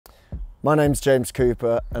My name's James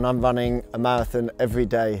Cooper and I'm running a marathon every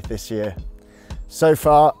day this year. So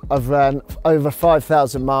far I've ran over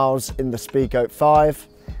 5,000 miles in the Speedgoat 5,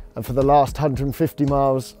 and for the last 150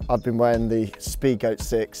 miles I've been wearing the Speedgoat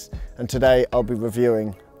 6, and today I'll be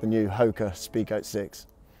reviewing the new HOKA Speedgoat 6.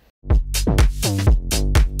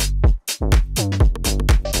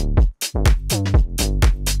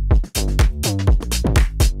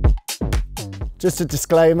 Just a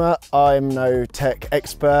disclaimer, I'm no tech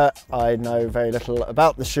expert. I know very little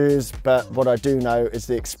about the shoes, but what I do know is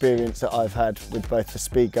the experience that I've had with both the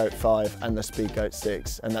Speedgoat 5 and the Speedgoat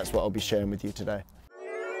 6, and that's what I'll be sharing with you today.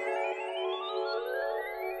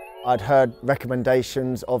 I'd heard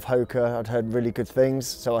recommendations of HOKA, I'd heard really good things,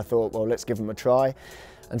 so I thought, well, let's give them a try.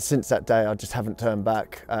 And since that day, I just haven't turned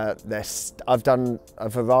back. I've done a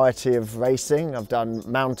variety of racing. I've done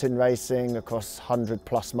mountain racing across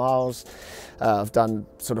 100+ miles. I've done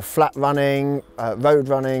sort of flat running, road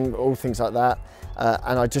running, all things like that.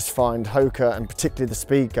 And I just find HOKA, and particularly the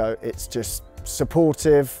Speedgoat, it's just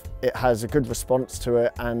supportive, it has a good response to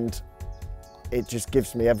it, and it just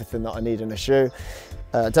gives me everything that I need in a shoe.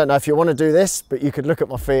 I don't know if you want to do this, but you could look at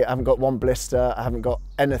my feet. I haven't got one blister, I haven't got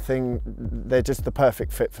anything. They're just the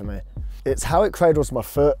perfect fit for me. It's how it cradles my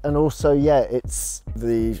foot, and also, yeah, it's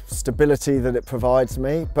the stability that it provides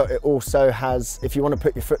me, but it also has, if you want to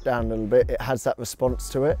put your foot down a little bit, it has that response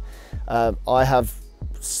to it. I have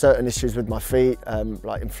certain issues with my feet,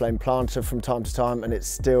 like inflamed plantar from time to time, and it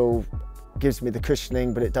still gives me the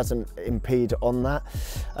cushioning, but it doesn't impede on that.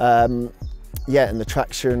 Yeah, and the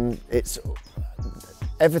traction,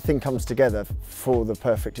 everything comes together for the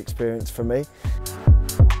perfect experience for me.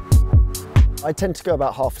 I tend to go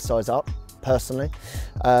about half a size up, personally.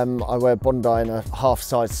 I wear Bondi in a half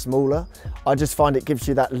size smaller. I just find it gives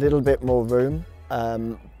you that little bit more room,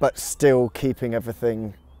 but still keeping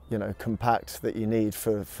everything, you know, compact that you need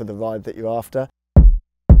for the ride that you're after.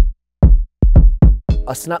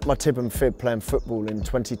 I snapped my tib and fib playing football in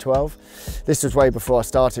 2012. This was way before I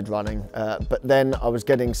started running, but then I was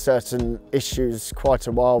getting certain issues quite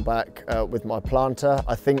a while back with my plantar.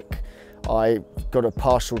 I think I got a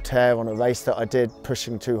partial tear on a race that I did,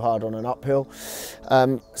 pushing too hard on an uphill.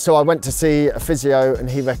 So I went to see a physio, and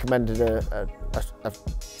he recommended a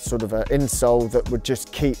sort of an insole that would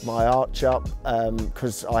just keep my arch up,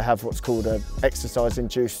 because I have what's called an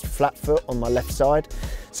exercise-induced flat foot on my left side.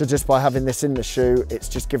 So just by having this in the shoe, it's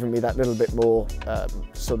just giving me that little bit more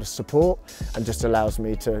sort of support, and just allows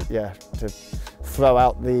me to, yeah, to throw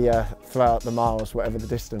out the miles, whatever the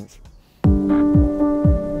distance.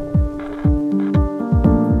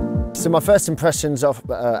 So my first impressions out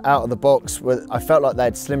of the box were, I felt like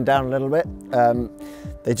they'd slimmed down a little bit.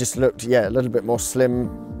 They just looked, yeah, a little bit more slim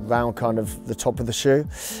round kind of the top of the shoe.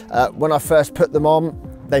 When I first put them on,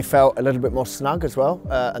 they felt a little bit more snug as well,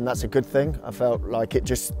 and that's a good thing. I felt like it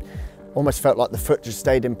just almost felt like the foot just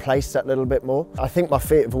stayed in place that little bit more. I think my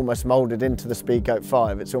feet have almost moulded into the Speedgoat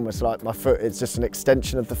 5. It's almost like my foot is just an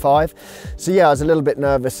extension of the 5. So yeah, I was a little bit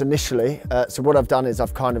nervous initially. So what I've done is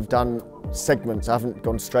I've kind of done segments. I haven't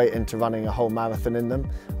gone straight into running a whole marathon in them.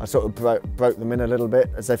 I sort of broke them in a little bit,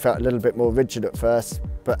 as they felt a little bit more rigid at first.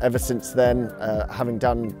 But ever since then, having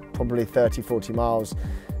done probably 30–40 miles,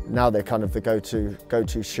 now they're kind of the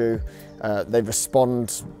go-to shoe. They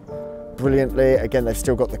respond brilliantly. Again, they've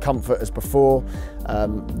still got the comfort as before.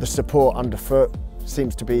 The support underfoot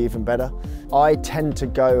seems to be even better. I tend to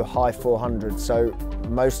go high 400, so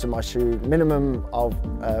most of my shoe, minimum I'll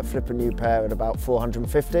flip a new pair at about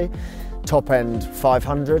 450, top end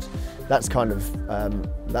 500. That's kind of,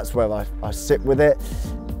 that's where I sit with it.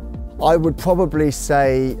 I would probably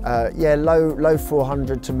say, yeah, low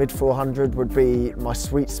 400 to mid 400 would be my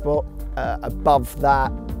sweet spot. Above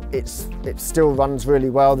that, it still runs really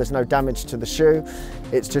well. There's no damage to the shoe.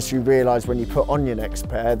 It's just you realise when you put on your next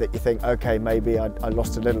pair that you think, okay, maybe I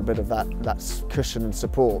lost a little bit of that cushion and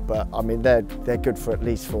support. But I mean, they're good for at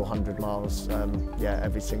least 400 miles, yeah,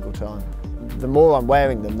 every single time. The more I'm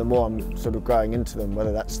wearing them, the more I'm sort of growing into them,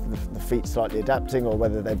 whether that's the feet slightly adapting or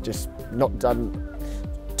whether they've just not done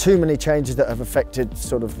too many changes that have affected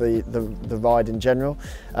sort of the ride in general.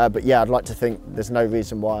 But yeah, I'd like to think there's no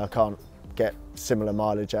reason why I can't get similar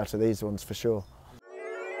mileage out of these ones for sure.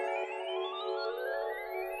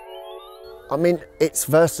 I mean, it's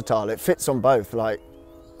versatile, it fits on both. Like,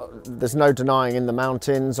 there's no denying in the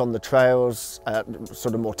mountains, on the trails,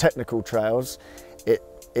 sort of more technical trails,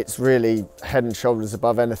 it's really head and shoulders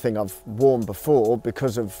above anything I've worn before,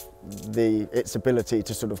 because of its ability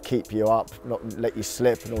to sort of keep you up, not let you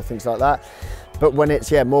slip and all things like that. But when it's,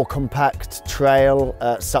 yeah, more compact trail,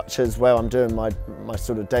 such as where I'm doing my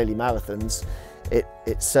sort of daily marathons,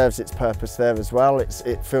 it serves its purpose there as well.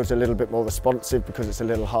 It feels a little bit more responsive because it's a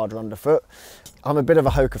little harder underfoot. I'm a bit of a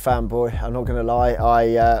HOKA fanboy, I'm not going to lie.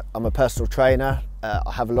 I'm a personal trainer.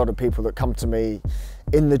 I have a lot of people that come to me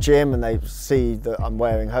in the gym and they see that I'm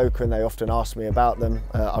wearing HOKA and they often ask me about them.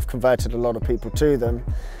 I've converted a lot of people to them.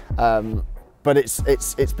 But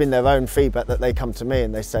it's been their own feedback that they come to me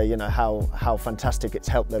and they say, you know, how fantastic it's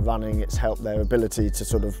helped their running, it's helped their ability to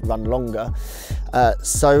sort of run longer.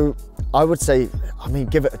 So I would say, I mean,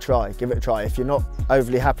 give it a try, give it a try. If you're not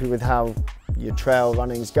overly happy with how your trail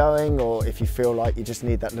running's going, or if you feel like you just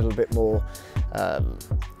need that little bit more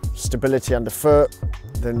stability underfoot,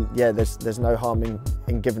 then yeah, there's no harm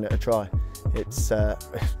in giving it a try. It's, I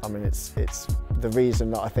mean, it's the reason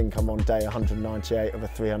that I think I'm on day 198 of a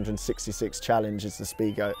 366 challenge is the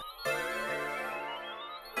Speedgoat.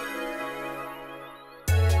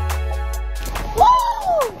 Woo!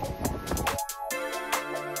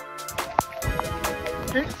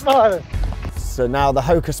 Keep smiling. So now the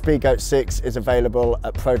HOKA Speedgoat 6 is available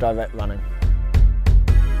at Pro Direct Running.